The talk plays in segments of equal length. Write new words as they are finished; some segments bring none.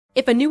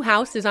If a new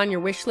house is on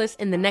your wish list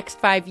in the next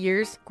 5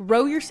 years,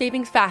 grow your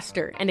savings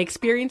faster and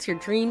experience your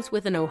dreams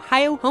with an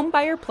Ohio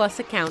Homebuyer Plus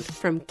account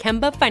from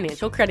Kemba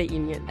Financial Credit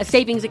Union. A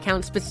savings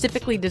account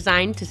specifically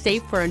designed to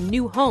save for a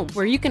new home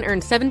where you can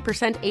earn 7%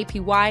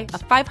 APY,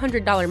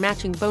 a $500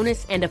 matching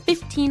bonus, and a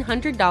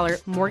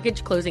 $1,500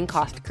 mortgage closing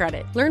cost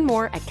credit. Learn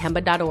more at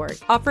Kemba.org.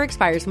 Offer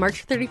expires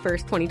March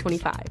 31st,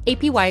 2025.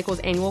 APY equals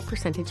annual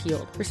percentage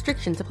yield.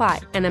 Restrictions apply.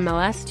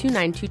 NMLS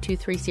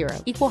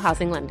 292230. Equal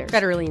housing lender.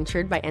 Federally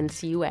insured by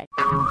NCUA.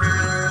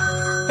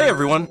 Hey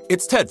everyone,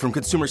 it's Ted from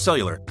Consumer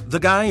Cellular, the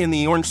guy in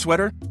the orange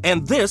sweater,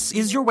 and this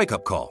is your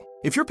wake-up call.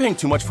 If you're paying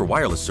too much for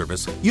wireless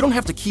service, you don't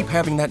have to keep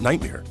having that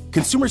nightmare.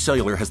 Consumer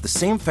Cellular has the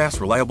same fast,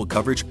 reliable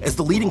coverage as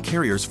the leading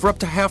carriers for up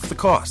to half the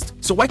cost.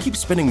 So why keep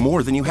spending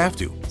more than you have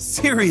to?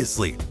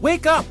 Seriously,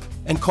 wake up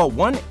and call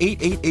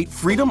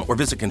 1-888-FREEDOM or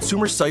visit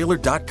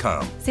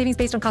consumercellular.com. Savings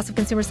based on cost of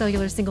Consumer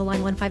Cellular single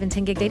line 1, 5, and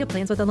 10 gig data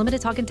plans with unlimited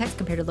talk and text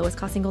compared to lowest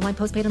cost single line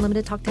postpaid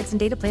unlimited talk, text, and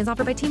data plans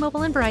offered by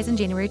T-Mobile and Verizon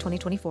January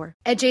 2024.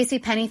 At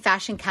JCPenney,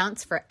 fashion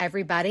counts for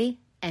everybody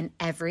and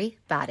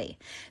everybody.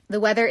 The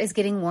weather is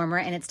getting warmer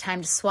and it's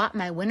time to swap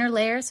my winter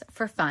layers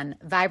for fun,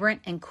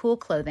 vibrant, and cool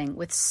clothing.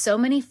 With so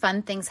many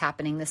fun things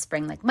happening this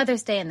spring, like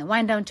Mother's Day and the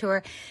Wind Down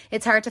Tour,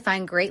 it's hard to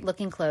find great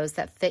looking clothes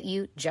that fit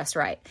you just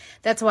right.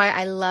 That's why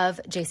I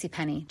love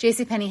JCPenney.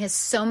 JCPenney has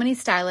so many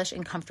stylish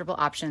and comfortable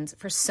options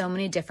for so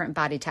many different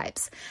body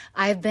types.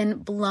 I've been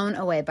blown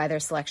away by their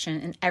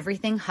selection, and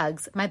everything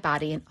hugs my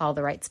body in all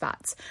the right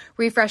spots.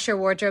 Refresh your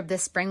wardrobe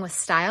this spring with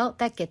style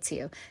that gets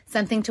you.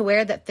 Something to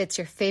wear that fits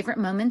your favorite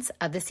moments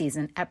of the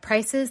season at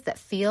prices that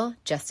feel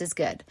just as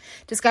good.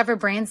 Discover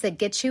brands that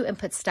get you and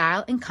put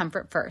style and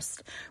comfort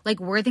first, like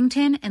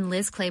Worthington and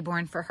Liz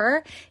Claiborne for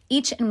her,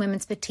 each in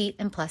women's petite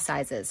and plus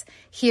sizes.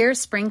 Here,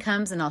 spring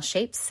comes in all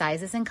shapes,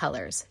 sizes, and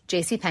colors.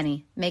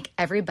 JCPenney, make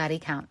everybody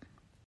count.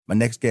 My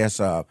next guest,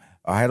 I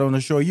had on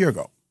the show a year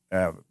ago.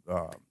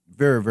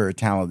 Very, very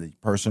talented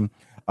person.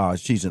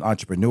 She's an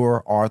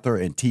entrepreneur, author,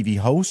 and TV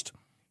host.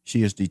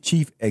 She is the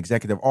Chief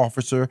Executive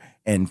Officer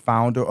and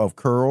founder of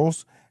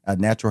Curls, a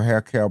natural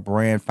hair care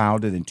brand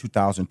founded in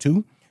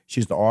 2002.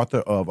 She's the author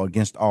of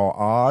Against All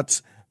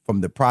Odds, From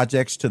the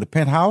Projects to the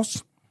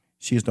Penthouse.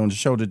 She is on the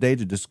show today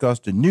to discuss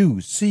the new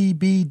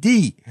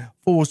CBD,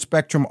 Full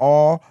Spectrum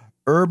All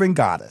Urban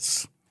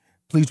Goddess.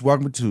 Please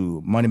welcome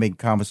to Money Making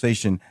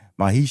Conversation,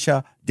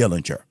 Mahisha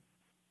Dillinger.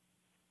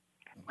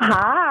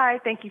 Hi,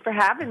 thank you for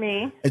having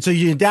me. And so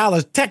you're in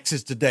Dallas,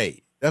 Texas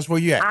today. That's where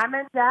you're at. I'm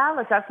in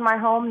Dallas. That's my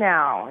home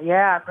now.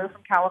 Yeah, I moved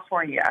from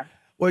California.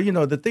 Well, you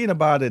know, the thing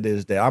about it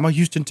is that I'm a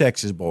Houston,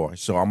 Texas boy,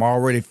 so I'm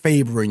already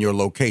favoring your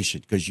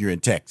location because you're in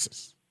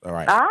Texas. All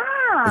right.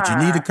 But you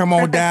need to come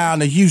on down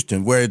to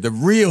Houston where the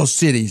real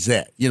city's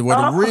at, you know, where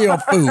the real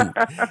food.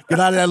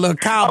 Get out of that little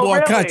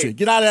cowboy country.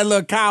 Get out of that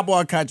little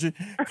cowboy country.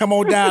 Come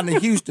on down to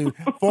Houston,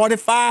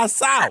 45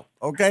 South,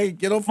 okay?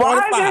 Get on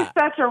 45. Why is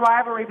there such a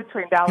rivalry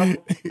between Dallas and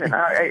Houston?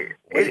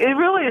 It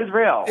really is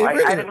real.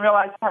 I didn't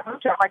realize I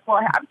moved here. I'm like, well,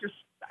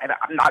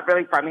 I'm not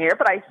really from here,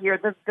 but I hear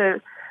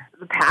the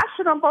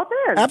passion on both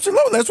ends.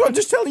 Absolutely. That's what I'm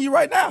just telling you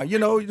right now. You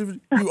know,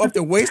 you up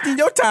there wasting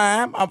your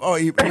time.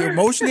 You're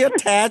emotionally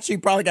attached. You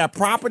probably got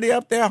property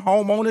up there,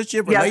 home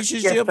ownership,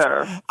 relationships,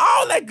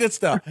 all that good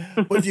stuff.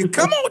 But if you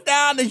come on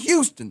down to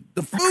Houston,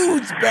 the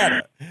food's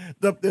better.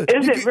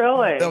 Is it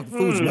really? The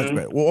food's much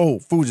better. Well,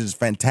 food is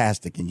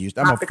fantastic in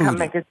Houston. I'm a foodie.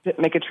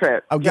 Make a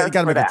trip. You got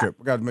to make a trip.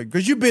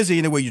 Because you're busy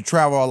anyway. You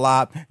travel a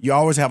lot. You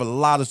always have a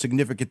lot of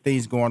significant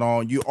things going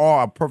on. You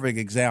are a perfect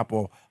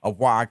example of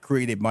why I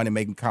created Money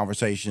Making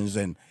Conversations.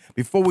 And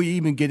before we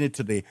even get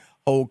into the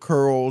whole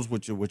Curls,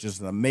 which is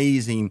an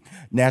amazing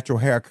natural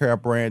hair care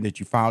brand that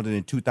you founded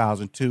in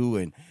 2002,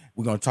 and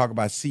we're going to talk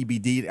about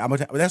CBD.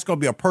 That's going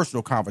to be a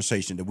personal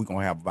conversation that we're going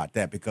to have about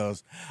that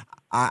because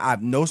I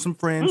know some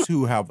friends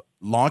who have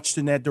launched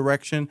in that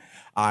direction.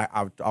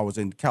 I was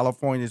in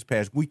California this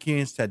past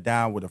weekend, sat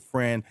down with a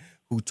friend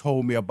who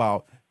told me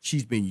about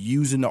she's been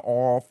using the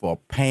oil for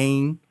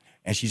pain.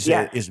 And she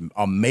said it's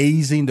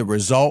amazing, the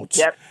results.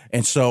 Yep.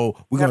 And so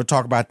we're going to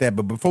talk about that.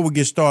 But before we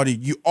get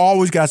started, you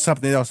always got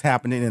something else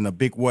happening in a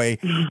big way.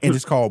 And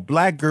it's called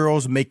Black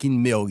Girls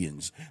Making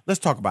Millions. Let's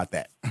talk about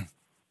that.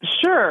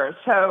 Sure.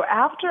 So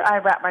after I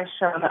wrapped my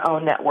show on the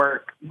OWN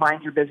network,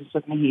 Mind Your Business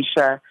with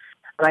Mahisha,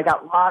 and I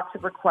got lots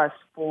of requests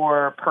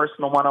for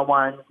personal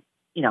one-on-one,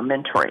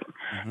 mentoring.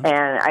 Mm-hmm.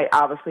 And I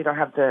obviously don't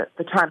have the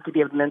time to be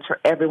able to mentor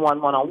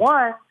everyone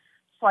one-on-one.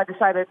 So I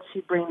decided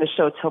to bring the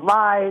show to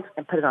live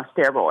and put it on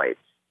steroids.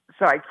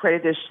 So I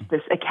created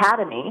this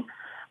academy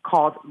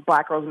called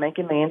Black Girls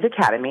Making Millions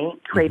Academy,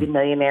 creating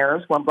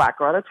millionaires one black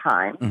girl at a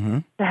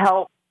time to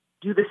help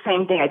do the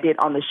same thing I did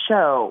on the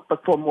show,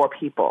 but for more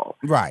people.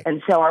 Right.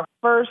 And so our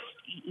first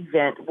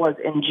event was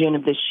in June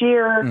of this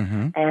year,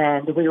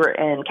 and we were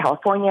in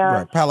California.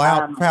 Right.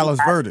 Palos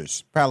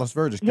Verdes,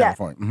 California. Yes,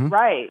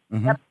 right.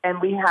 Yep. And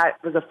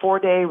it was a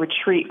 4-day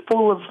retreat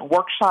full of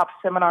workshops,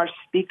 seminars,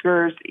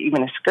 speakers,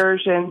 even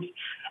excursions,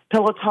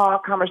 pillow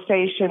talk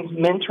conversations,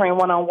 mentoring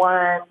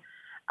one-on-one,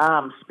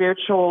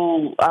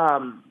 spiritual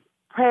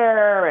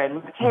prayer and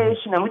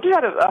meditation. And we do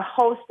had a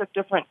host of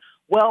different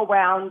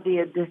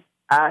well-rounded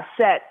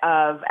set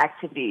of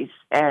activities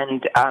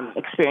and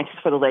experiences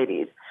for the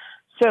ladies.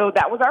 So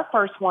that was our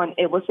first one.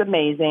 It was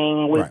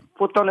amazing. We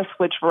flipped on a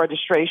switch for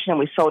registration.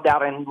 We sold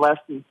out in less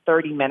than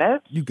 30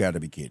 minutes. You got to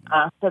be kidding.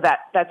 So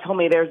that told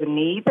me there's a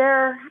need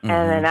there. Mm-hmm.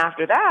 And then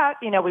after that,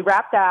 we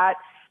wrapped that.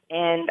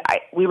 And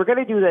we were going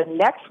to do the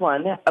next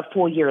one a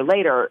full year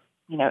later,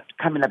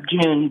 coming up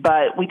June.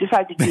 But we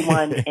decided to do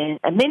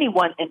a mini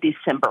one in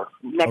December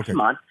next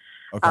month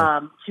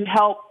to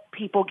help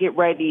people get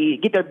ready,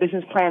 get their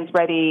business plans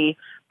ready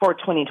for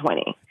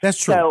 2020. That's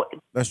true.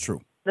 That's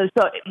true.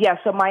 So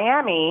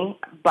Miami,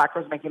 Black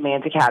Girls Making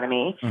Millions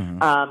Academy,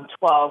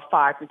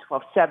 12.5 to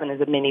 12.7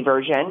 is a mini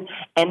version.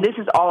 And this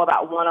is all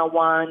about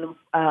one-on-one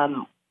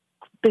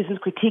business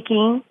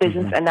critiquing,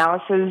 business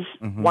analysis,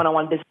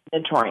 one-on-one business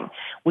mentoring.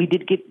 We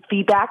did get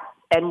feedback,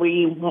 and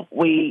we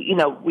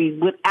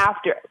went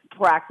after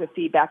proactive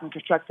feedback and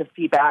constructive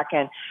feedback.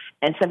 And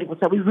some people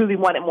said, we really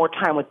wanted more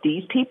time with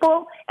these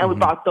people, and we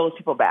brought those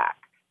people back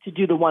to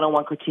do the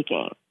one-on-one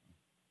critiquing.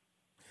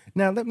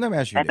 Now, let me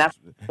ask you this.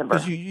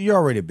 Because you're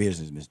already a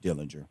business, Ms.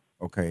 Dillinger,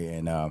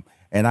 okay?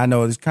 And I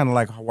know it's kind of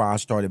like why I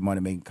started Money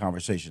Making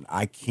Conversation.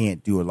 I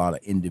can't do a lot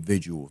of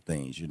individual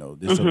things,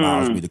 This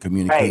allows me to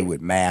communicate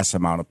with mass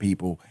amount of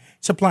people,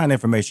 supplying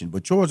information.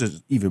 But yours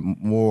is even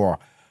more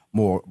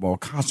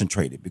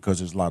concentrated because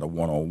there's a lot of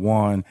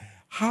one-on-one.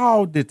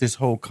 How did this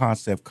whole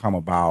concept come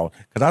about?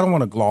 Because I don't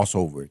want to gloss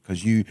over it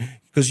because you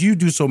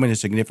do so many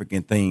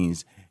significant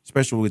things,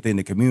 especially within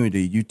the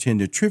community. You tend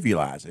to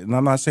trivialize it. And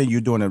I'm not saying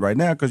you're doing it right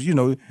now because,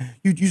 you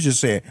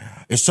just said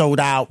it's sold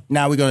out.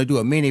 Now we're going to do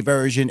a mini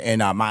version in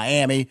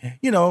Miami.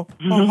 Well,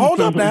 hold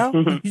up now.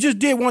 You just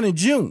did one in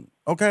June,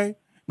 okay?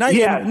 Now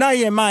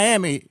you're in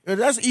Miami.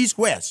 That's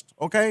East-West,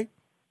 okay?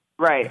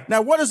 Right.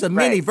 Now, what is a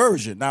mini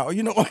version? Now, Well,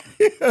 because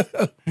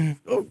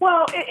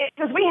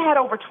we had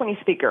over 20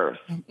 speakers.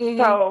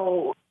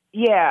 So,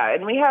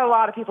 and we had a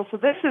lot of people. So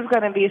this is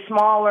going to be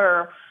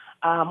smaller,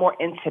 more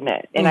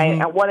intimate. And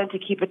I wanted to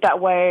keep it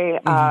that way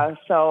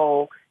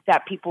so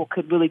that people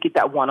could really get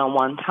that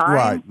one-on-one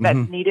time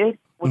that's needed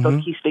with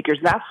those key speakers.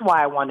 That's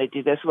why I wanted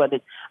to do this.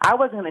 I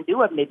wasn't going to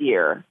do a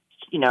mid-year,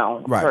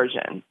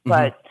 version.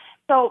 But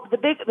so the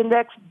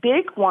next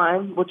big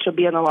one, which will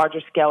be on a larger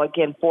scale,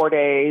 again, 4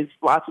 days,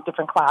 lots of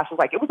different classes.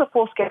 Like it was a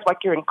full schedule like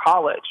you're in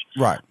college.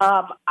 Right.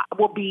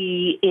 Will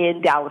be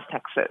in Dallas,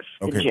 Texas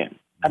in June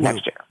of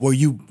next year. Where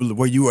you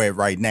at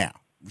right now?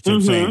 Which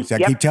I'm saying. See, I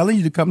keep telling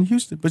you to come to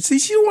Houston. But see,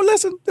 she won't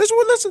listen. This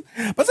won't listen.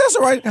 But that's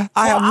all right.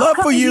 I have love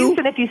for you.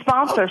 Houston if you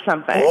sponsor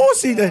something. Oh,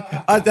 see,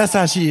 that's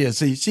how she is.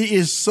 See, she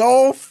is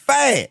so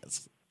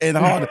fast and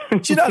hard.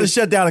 She know how to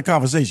shut down a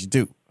conversation,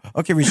 too.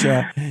 Okay,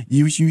 Rochelle,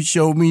 you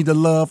show me the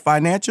love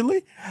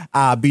financially.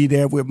 I'll be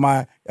there with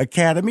my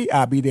academy.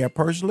 I'll be there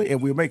personally,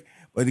 and we'll make.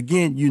 But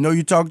again,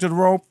 you're talking to the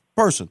wrong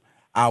person.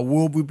 I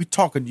will be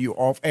talking to you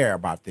off air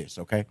about this.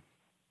 Okay.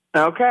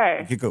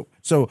 Okay, cool.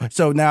 So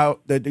now,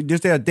 is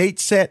there a date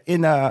set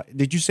in?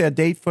 Did you say a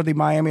date for the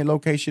Miami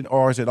location,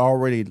 or is it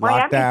already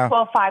locked down?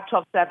 Miami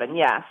 12.5, 12.7,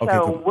 yeah.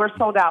 So we're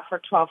sold out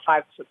for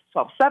 12.5 to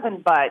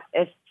 12.7, but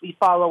if you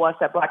follow us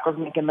at Black Girls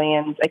Making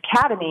Millions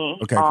Academy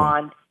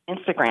on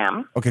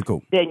Instagram. Okay,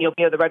 cool. Then you'll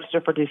be able to register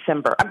for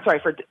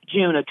for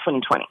June of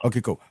 2020.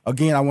 Okay, cool.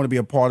 Again, I want to be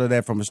a part of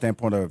that from a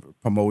standpoint of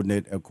promoting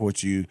it. Of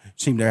course, you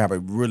seem to have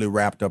it really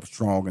wrapped up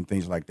strong and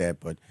things like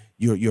that, but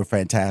you're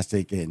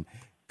fantastic and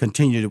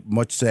continue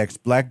much sex.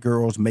 Black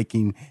Girls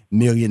Making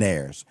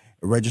Millionaires.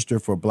 Register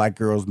for Black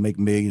Girls Make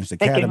Millions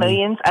Academy. Making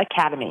Millions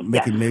Academy.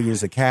 Making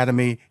Millions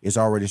Academy is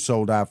already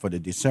sold out for the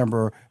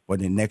December, but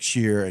in next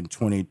year in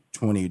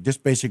 2020, this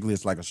basically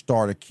is like a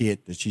starter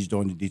kit that she's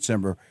doing in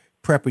December,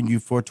 prepping you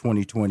for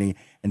 2020,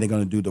 and they're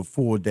going to do the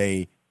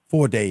four-day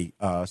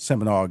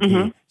seminar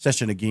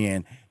session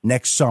again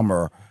next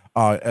summer.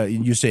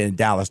 You said in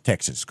Dallas,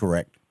 Texas,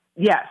 correct?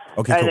 Yes.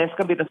 Okay, and cool. it's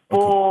going to be the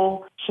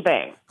full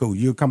shebang. Cool.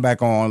 You'll come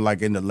back on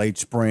like in the late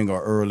spring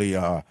or early,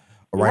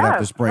 right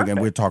after spring, and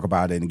we'll talk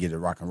about it and get it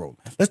rock and roll.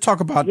 Let's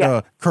talk about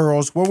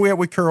Curls. Where we at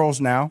with Curls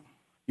now?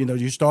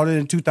 You started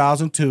in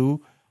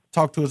 2002.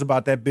 Talk to us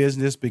about that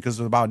business because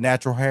it's about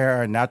natural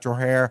hair, and natural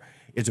hair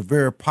is a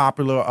very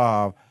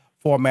popular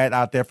format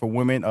out there for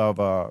women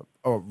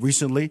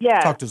recently.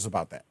 Yes. Talk to us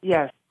about that.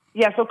 Yes.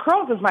 Yeah, so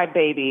Curls is my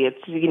baby.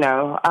 It's,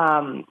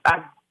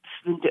 I've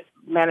been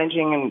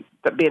managing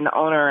and being the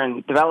owner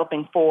and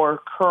developing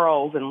for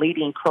Curls and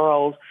leading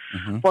Curls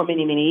for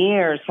many, many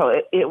years. So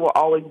it will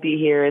always be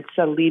here. It's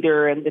a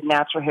leader in the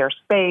natural hair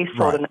space,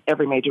 sold in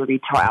every major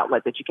retail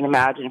outlet that you can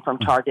imagine, from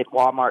Target,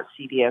 Walmart,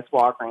 CVS,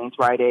 Walgreens,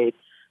 Rite Aid,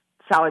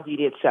 Salad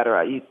Beauty, et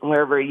cetera.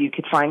 Wherever you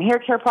could find hair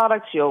care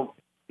products, you'll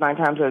 9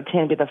 times out of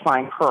 10 be able to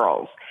find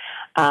Curls.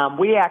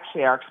 We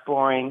actually are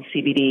exploring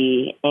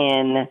CBD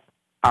in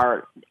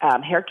our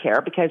hair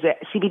care because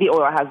CBD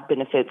oil has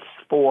benefits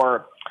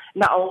for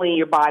not only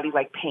your body,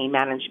 like pain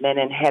management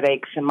and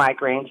headaches and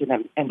migraines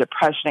and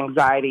depression,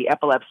 anxiety,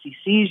 epilepsy,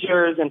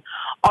 seizures, and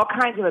all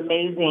kinds of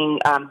amazing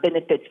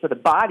benefits for the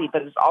body,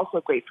 but it's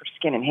also great for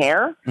skin and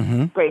hair,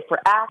 great for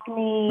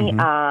acne,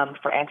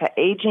 for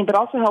anti-aging, but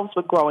also helps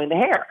with growing the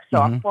hair. So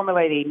I'm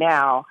formulating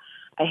now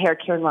a hair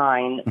care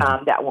line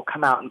that will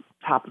come out in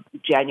top of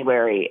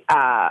January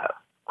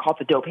called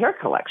the Dope Hair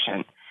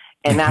Collection.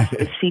 And that's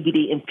a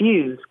CBD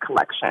infused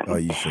collection. Oh,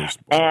 you so smart.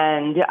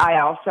 And I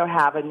also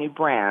have a new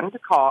brand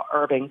called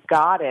Urban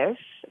Goddess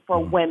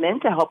for women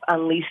to help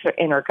unleash their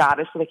inner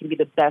goddess so they can be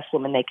the best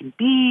woman they can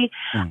be.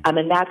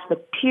 And that's the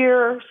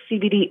pure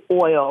CBD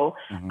oil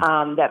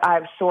that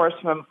I've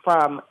sourced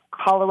from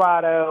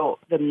Colorado,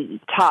 the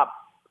top.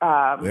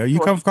 Well, you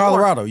come from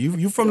Colorado.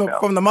 You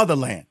from the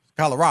motherland,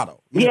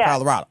 Colorado. Yeah.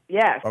 Colorado.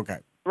 Yes. Okay.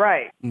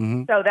 Right.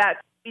 So that's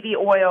CBD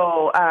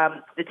oil,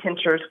 the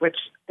tinctures, which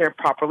they're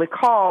properly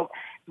called,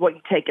 what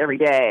you take every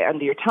day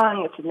under your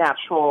tongue. It's a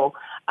natural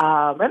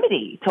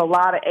remedy to a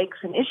lot of aches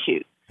and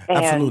issues.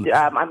 And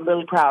I'm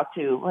really proud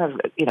to have,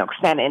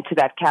 expand into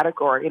that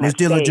category. Ms.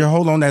 Dillinger,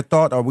 hold on that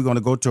thought. Are we going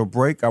to go to a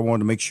break? I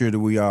want to make sure that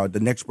we the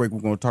next break we're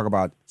going to talk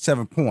about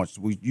 7 points.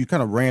 You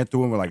kind of ran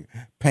through them with like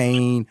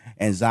pain,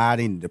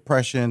 anxiety, and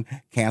depression,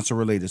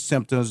 cancer-related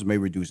symptoms, may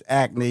reduce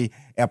acne,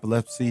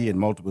 epilepsy, and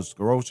multiple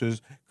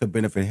sclerosis, could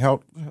benefit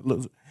health,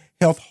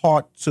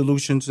 heart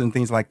solutions, and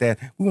things like that.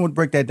 We want to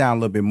break that down a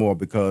little bit more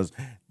because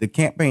the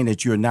campaign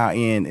that you're now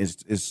in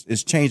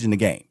is changing the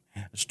game.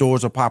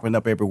 Stores are popping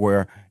up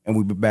everywhere, and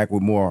we'll be back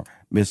with more.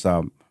 Miss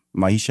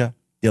Maisha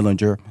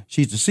Dillinger.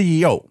 She's the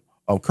CEO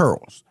of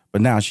Curls,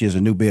 but now she has a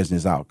new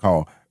business out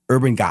called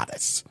Urban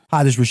Goddess.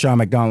 Hi, this is Rushion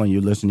McDonald, and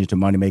you're listening to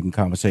Money Making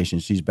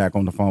Conversations. She's back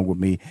on the phone with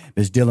me.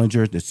 Miss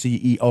Dillinger, the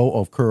CEO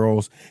of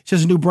Curls. She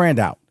has a new brand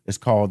out. It's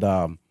called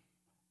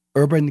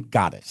Urban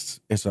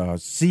Goddess. It's a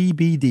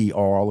CBD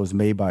oil. It's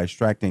made by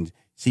extracting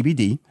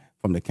CBD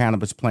from the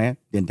cannabis plant,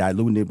 then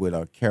diluting it with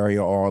a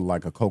carrier oil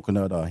like a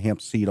coconut or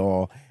hemp seed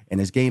oil, and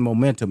it's gained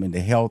momentum in the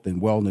health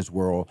and wellness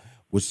world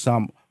with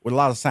a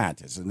lot of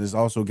scientists, and it's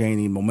also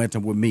gaining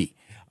momentum with me.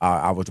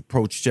 I was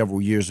approached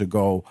several years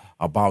ago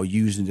about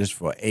using this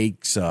for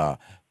aches.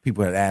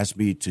 People had asked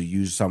me to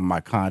use some of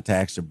my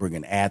contacts to bring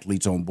in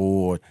athletes on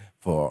board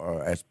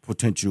for as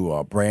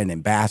potential brand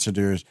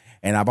ambassadors,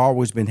 and I've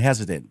always been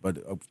hesitant, but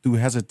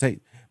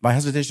my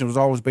hesitation was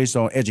always based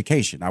on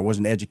education. I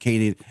wasn't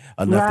educated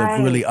enough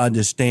to really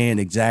understand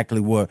exactly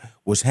what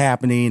was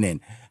happening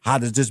and how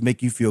does this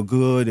make you feel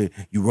good.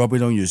 You rub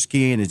it on your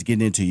skin, it's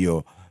getting into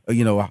your,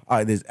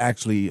 it's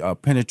actually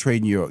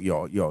penetrating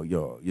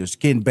your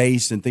skin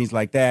base and things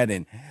like that.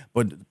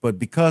 But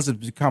because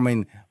it's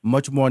becoming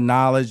much more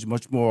knowledge,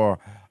 much more,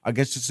 I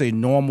guess you say,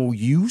 normal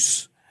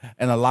use,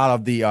 and a lot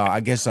of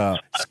the,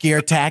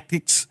 scare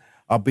tactics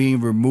are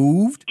being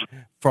removed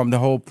from the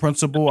whole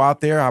principle out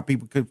there, how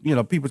people could,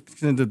 people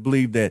tend to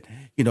believe that,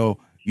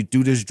 you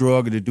do this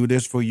drug or to do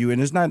this for you.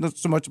 And it's not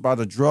so much about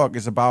a drug,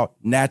 it's about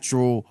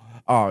natural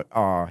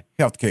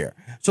health care.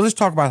 So let's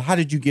talk about how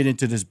did you get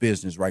into this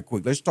business right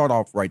quick. Let's start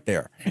off right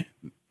there.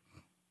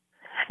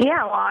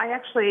 Yeah, well, I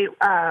actually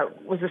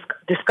was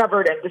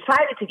discovered and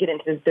decided to get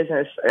into this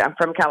business. I'm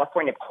from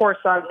California. Of course,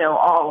 I know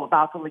all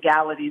about the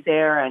legalities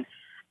there.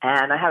 And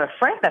I have a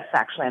friend that's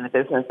actually in the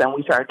business, and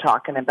we started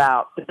talking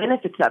about the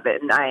benefits of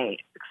it. And I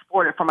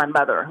explored it for my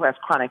mother who has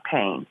chronic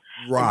pain.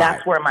 Right, and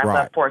that's where my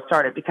love for it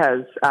started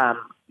because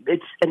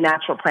it's a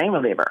natural pain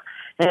reliever.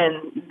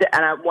 And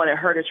I wanted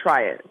her to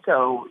try it.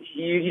 So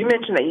you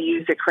mentioned that you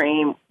used a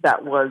cream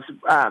that was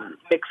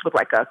mixed with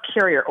like a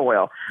carrier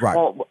oil. Right.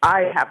 Well,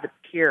 I have the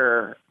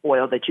pure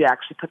oil that you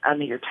actually put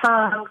under your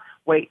tongue,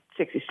 wait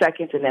 60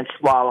 seconds, and then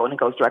swallow, and it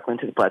goes directly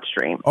into the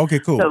bloodstream. Okay,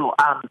 cool.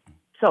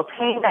 So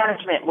pain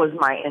management was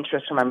my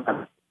interest from my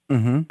mother.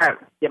 I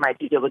did my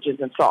due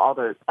diligence and saw all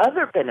the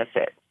other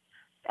benefits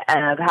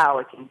of how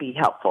it can be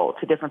helpful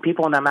to different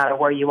people no matter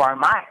where you are in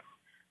life.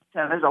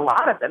 So there's a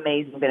lot of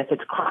amazing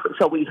benefits.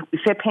 So we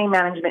said pain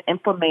management,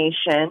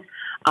 inflammation.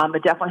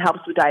 It definitely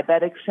helps with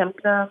diabetic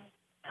symptoms.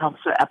 It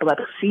helps with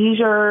epileptic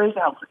seizures. It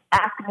helps with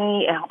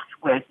acne. It helps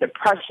with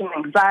depression,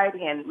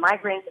 anxiety, and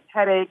migraines and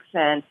headaches,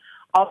 and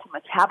also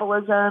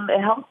metabolism.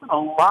 It helps with a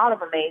lot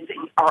of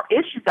amazing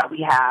issues that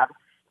we have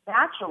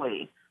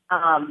naturally.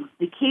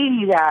 The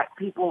key that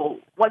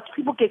what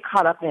people get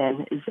caught up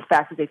in is the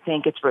fact that they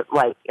think it's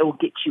like it will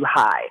get you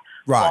high.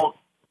 Right. Well,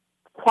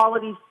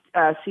 quality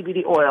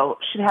CBD oil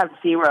should have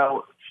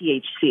 0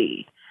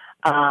 THC.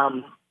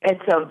 And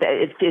so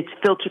it's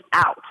filtered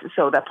out.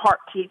 So that part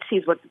THC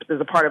is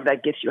the part of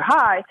that gets you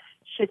high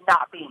should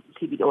not be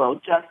in CBD oil,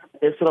 just the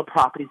medicinal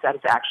properties that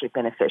is actually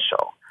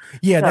beneficial.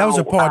 Yeah, so, that was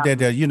a part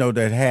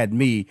that had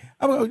me.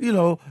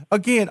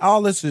 Again,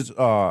 all this is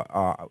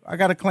I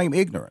got to claim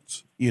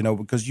ignorance,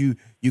 because you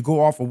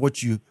go off of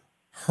what you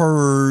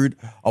heard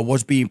or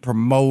what's being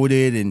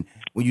promoted, and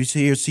when you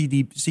hear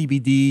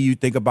CBD, you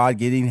think about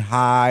getting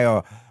high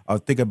or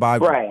think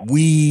about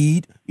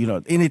weed,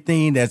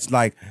 anything that's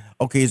like,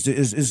 okay, is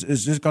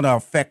this going to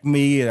affect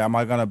me? Am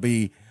I going to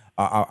be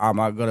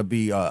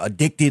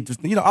addicted?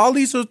 All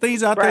these sort of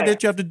things out there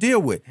that you have to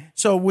deal with.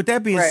 So with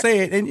that being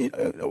said,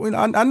 and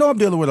I know I'm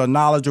dealing with a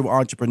knowledgeable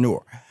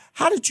entrepreneur.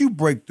 How did you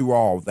break through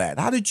all that?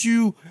 How did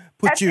you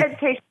put your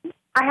education?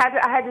 I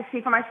had to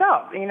see for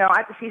myself. I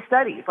had to see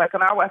studies like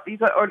on our website.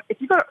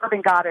 If you go to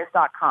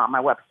urbangoddess.com,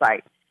 my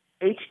website,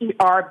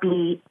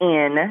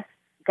 HERBN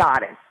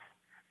Goddess.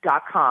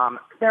 urban.com,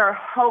 there are a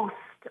host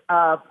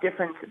of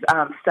different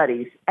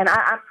studies, and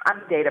I'm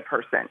a data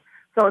person.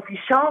 So if you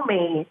show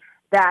me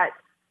that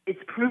it's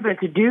proven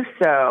to do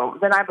so,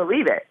 then I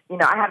believe it.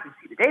 I have to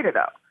see the data,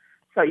 though.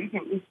 So you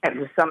can't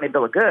just sell me a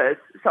bill of goods.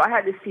 So I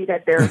had to see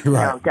that there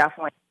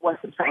definitely was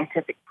some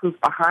scientific proof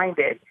behind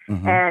it.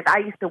 Mm-hmm. And I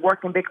used to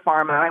work in big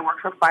pharma. I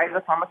worked for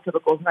Pfizer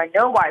Pharmaceuticals, and I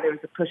know why there was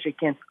a push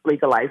against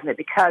legalizing it,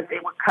 because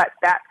it would cut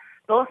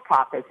those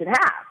profits in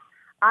half.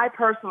 I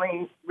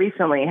personally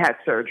recently had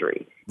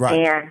surgery,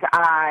 and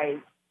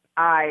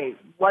I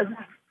wasn't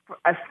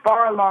as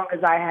far along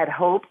as I had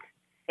hoped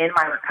in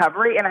my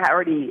recovery, and I had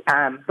already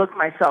booked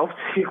myself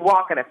to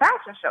walk in a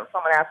fashion show.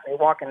 Someone asked me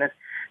to walk in this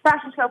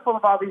fashion show full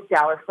of all these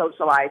Dallas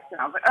socialites, and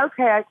I was like,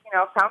 okay,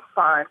 sounds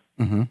fun.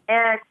 Mm-hmm.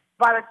 And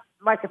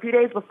a few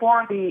days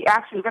before the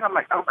actual event, I'm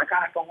like, oh my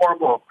God, I feel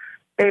horrible.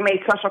 They made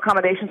special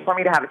accommodations for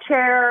me to have a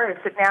chair and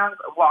sit down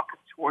and walk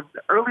towards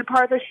the early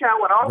part of the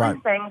show and all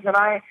these things, and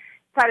I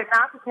decided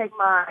not to take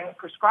my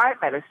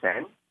prescribed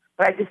medicine,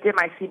 but I just did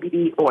my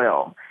CBD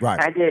oil. Right.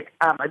 And I did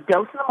a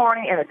dose in the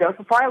morning and a dose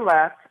before I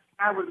left.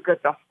 I was good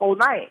the whole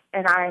night,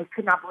 and I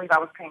could not believe I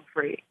was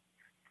pain-free.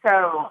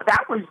 So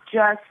that was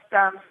just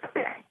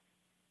Sunday.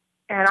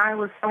 And I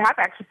was so happy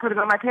I actually put it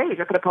on my page.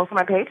 I could have posted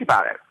on my page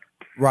about it.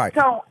 Right.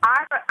 So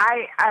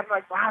I'm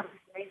like, wow, this is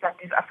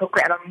amazing. I feel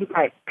great. I don't need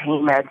my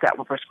pain meds that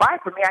were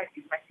prescribed for me. I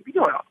use my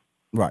CBD oil.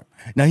 Right.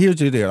 Now, here's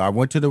the deal. I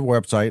went to the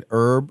website,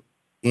 Herb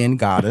in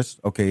Goddess.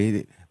 Okay.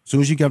 As soon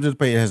as you come to the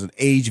page, it has an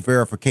age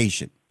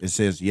verification. It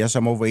says, yes,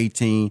 I'm over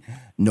 18.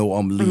 No,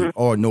 I'm leaving.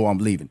 Or no, I'm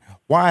leaving.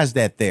 Why is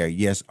that there?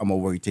 Yes, I'm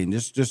over 18.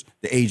 This is just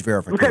the age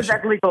verification. Because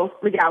that's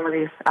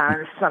legalities.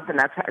 It's something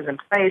that's in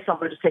place. So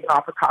we're just taking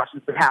all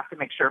precautions. We have to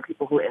make sure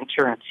people who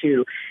enter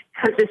into,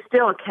 because it's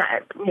still a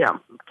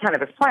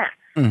cannabis plant.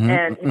 Mm-hmm,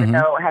 and even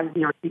though it has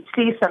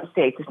THC, some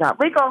states it's not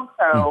legal.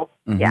 So,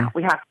 we have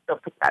to still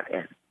put that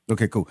in.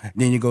 Okay, cool.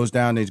 Then it goes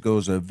down. It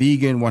goes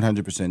vegan,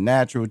 100%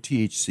 natural,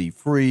 THC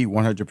free,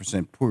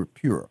 100%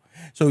 pure.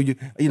 So you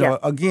know,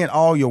 again,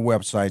 all your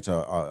websites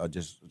are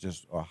just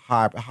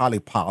highly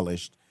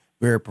polished,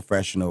 very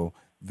professional,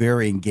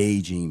 very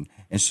engaging,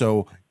 and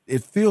so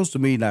it feels to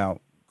me now,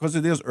 because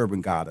it is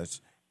Urban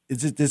Goddess,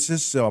 is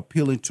this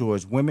appealing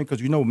towards women?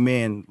 Because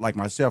men like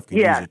myself can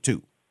use it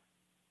too.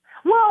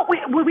 Well,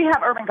 we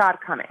have Urban God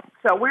coming,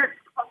 so we're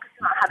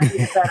focusing on how to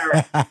be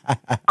better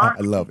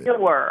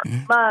entrepreneur,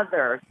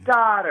 mother,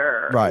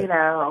 daughter,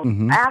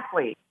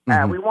 athlete.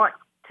 We want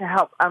to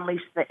help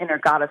unleash the inner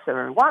goddess of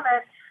every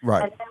woman.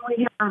 Right. And then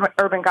we have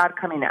Urban God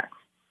coming next.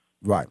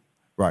 Right.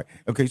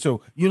 Okay,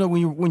 so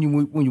when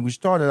you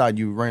started out,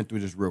 you ran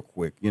through this real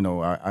quick.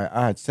 I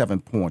had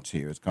 7 points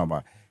here. It's called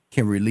about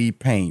can relieve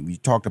pain. We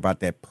talked about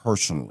that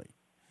personally.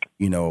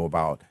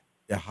 About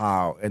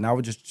how, and I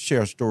would just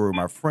share a story with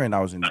my friend.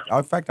 I was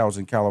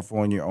in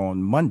California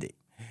on Monday,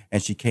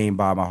 and she came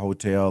by my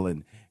hotel,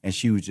 and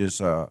she was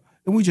just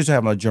and we just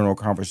having a general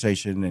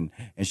conversation,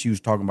 and she was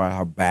talking about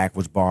how back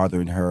was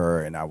bothering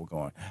her, and I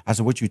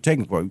said, what you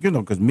taking for?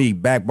 Because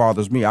back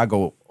bothers me. I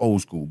go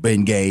old school,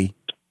 Bengay,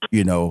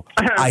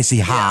 icy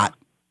hot.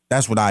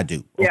 That's what I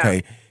do. Okay.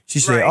 Yeah. She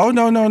said, oh,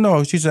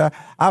 no. She said,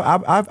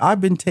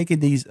 I've been taking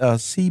these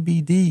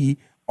CBD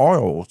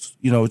oils,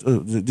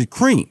 the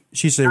cream.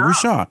 She said,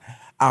 Rushion,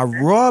 I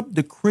rubbed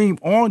the cream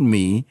on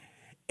me,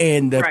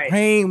 and the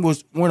pain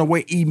went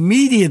away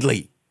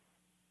immediately.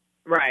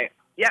 Right.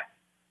 Yep.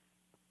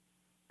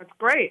 That's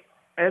great.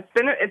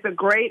 It's a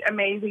great,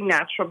 amazing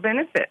natural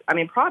benefit.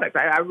 Product.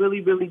 I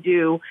really, really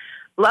do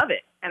love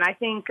it. And I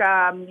think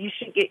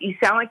you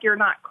sound like you're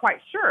not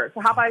quite sure. So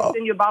how about I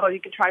send you a bottle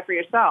you can try for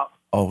yourself?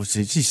 Oh,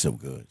 she's so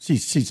good.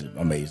 She's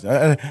amazing.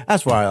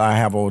 That's why I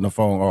have her on the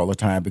phone all the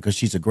time, because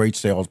she's a great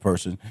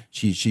salesperson.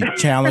 She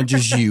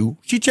challenges you.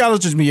 She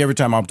challenges me every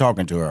time I'm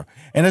talking to her.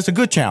 And it's a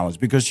good challenge,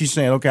 because she's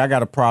saying, okay, I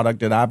got a product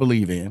that I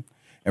believe in.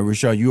 And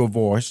Rushion, you're a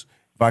voice.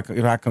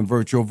 If I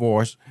convert your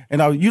voice, and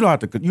you don't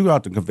have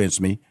to convince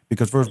me,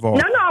 because first of all,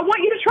 no, I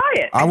want you to try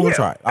it. I will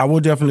try it. I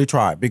will definitely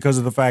try it, because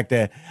of the fact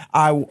that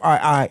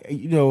I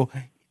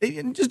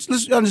just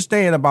let's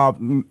understand about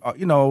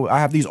I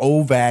have these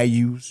old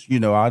values.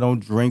 I don't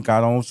drink, I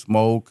don't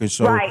smoke, and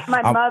so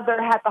my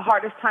mother had the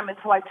hardest time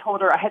until I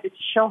told her. I had to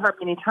show her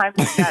many times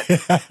that.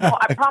 Well,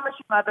 I promise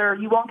you, mother,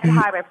 you won't get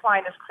high by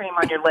applying this cream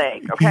on your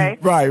leg. Okay?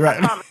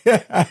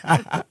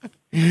 Right.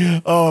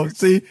 Oh,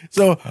 see,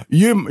 so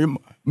me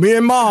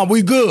and Mom,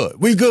 we good.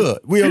 We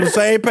on the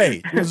same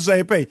page.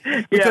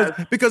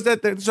 Because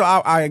that. So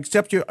I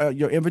accept your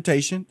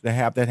invitation to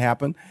have that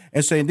happen,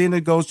 and so then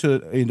it goes to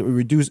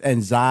reduce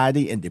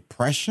anxiety and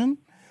depression.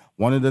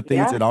 One of the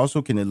things it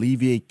also can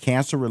alleviate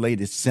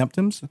cancer-related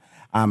symptoms.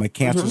 I'm a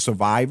cancer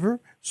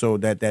survivor, so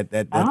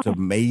that's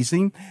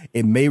amazing.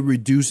 It may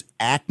reduce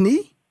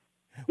acne,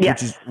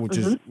 which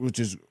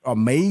is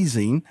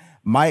amazing.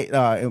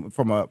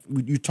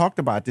 You talked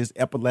about this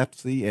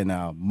epilepsy and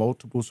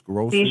multiple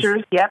sclerosis.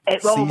 Seizures, yep.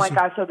 Oh my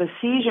God! So the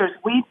seizures,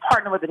 we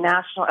partner with the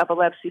National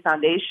Epilepsy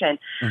Foundation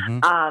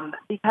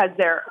because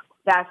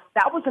that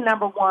was the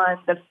number one.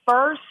 The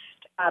first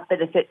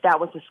benefit that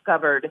was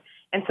discovered.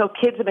 And so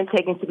kids have been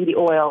taking CBD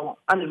oil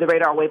under the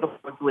radar way before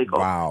it was legal.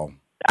 Wow.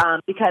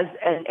 Because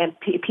in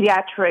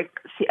pediatric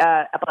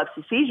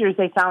epilepsy seizures,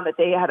 they found that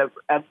they had a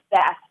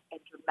vast and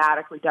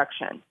dramatic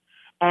reduction.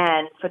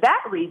 And for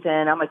that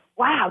reason, I'm like,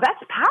 wow,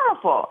 that's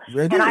powerful.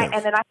 And then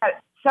I had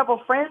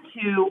several friends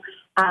who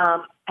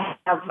have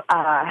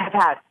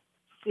had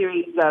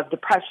series of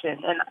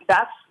depression, and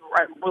that's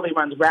really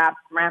runs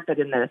rampant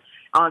in the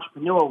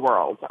entrepreneurial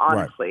world,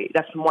 honestly. Right.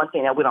 That's one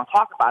thing that we don't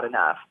talk about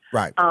enough.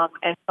 Right.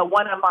 And so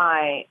one of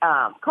my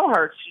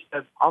cohorts,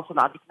 she's also an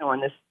entrepreneur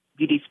in this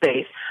beauty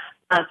space,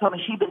 told me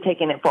she'd been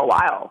taking it for a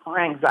while for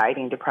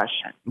anxiety and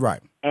depression.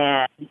 Right.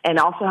 And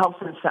also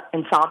helps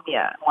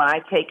insomnia. When I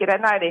take it at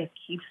night, it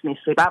keeps me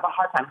asleep. I have a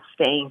hard time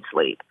staying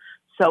asleep.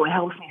 So it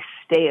helps me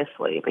stay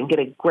asleep and get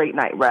a great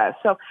night rest.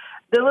 So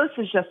the list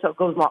is just, so it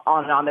goes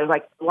on and on. There's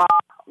like a lot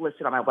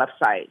listed on my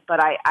website. But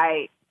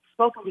I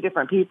spoke to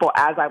different people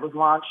as I was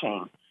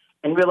launching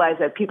and realized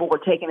that people were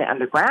taking it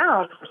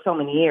underground for so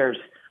many years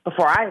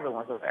before I even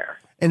was aware.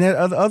 And then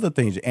other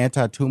things,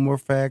 anti-tumor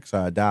effects,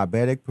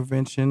 diabetic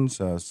prevention,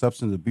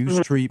 substance abuse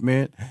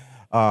treatment,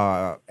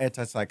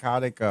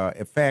 antipsychotic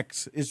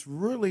effects. It's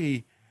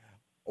really,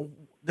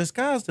 the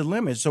sky's the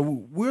limit. So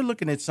we're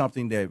looking at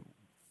something that,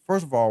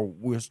 first of all,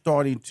 we're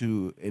starting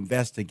to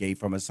investigate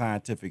from the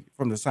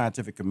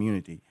scientific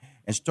community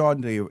and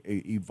starting to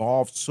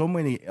evolve so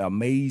many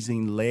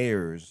amazing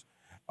layers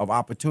of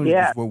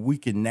opportunities where we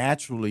can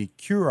naturally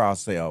cure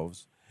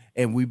ourselves.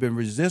 And we've been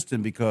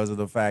resistant because of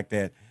the fact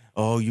that,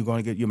 you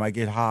might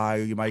get high,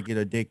 or you might get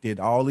addicted.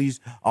 All these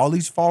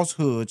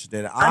falsehoods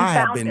that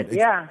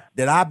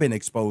I've been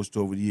exposed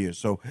to over the years.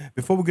 So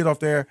before we get off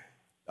there,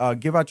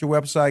 give out your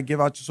website, give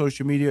out your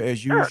social media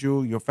as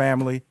usual, your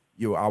family.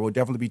 I will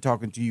definitely be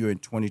talking to you in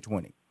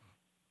 2020.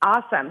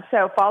 Awesome.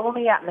 So follow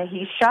me at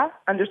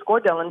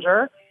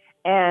Mahisha_Dillinger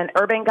and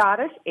Urban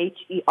Goddess,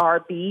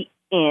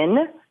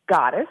 HERBN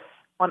Goddess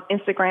on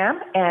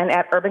Instagram and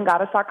at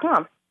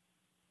urbangoddess.com.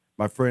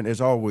 My friend, as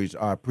always,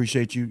 I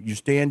appreciate you. You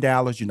stay in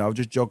Dallas. I was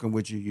just joking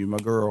with you. You're my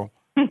girl.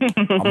 I'm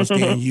going to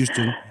stay in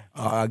Houston.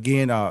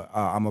 Again,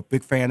 I'm a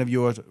big fan of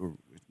yours.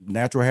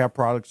 Natural hair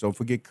products. Don't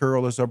forget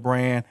Curl is her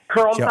brand.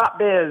 Curl Top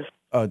Biz.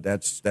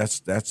 That's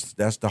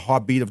the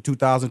heartbeat of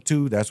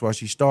 2002. That's why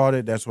she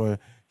started. That's why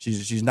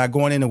she's not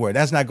going anywhere.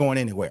 That's not going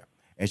anywhere.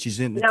 And she's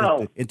into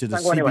the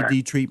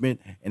CBD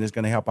treatment, and it's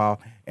going to help out.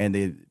 And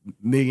the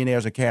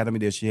Millionaires Academy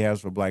that she has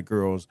for Black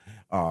girls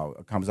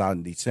comes out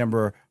in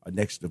December.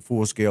 The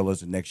full scale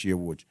is the next year,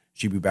 which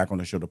she'll be back on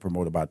the show to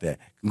promote about that.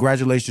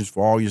 Congratulations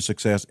for all your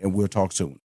success, and we'll talk soon.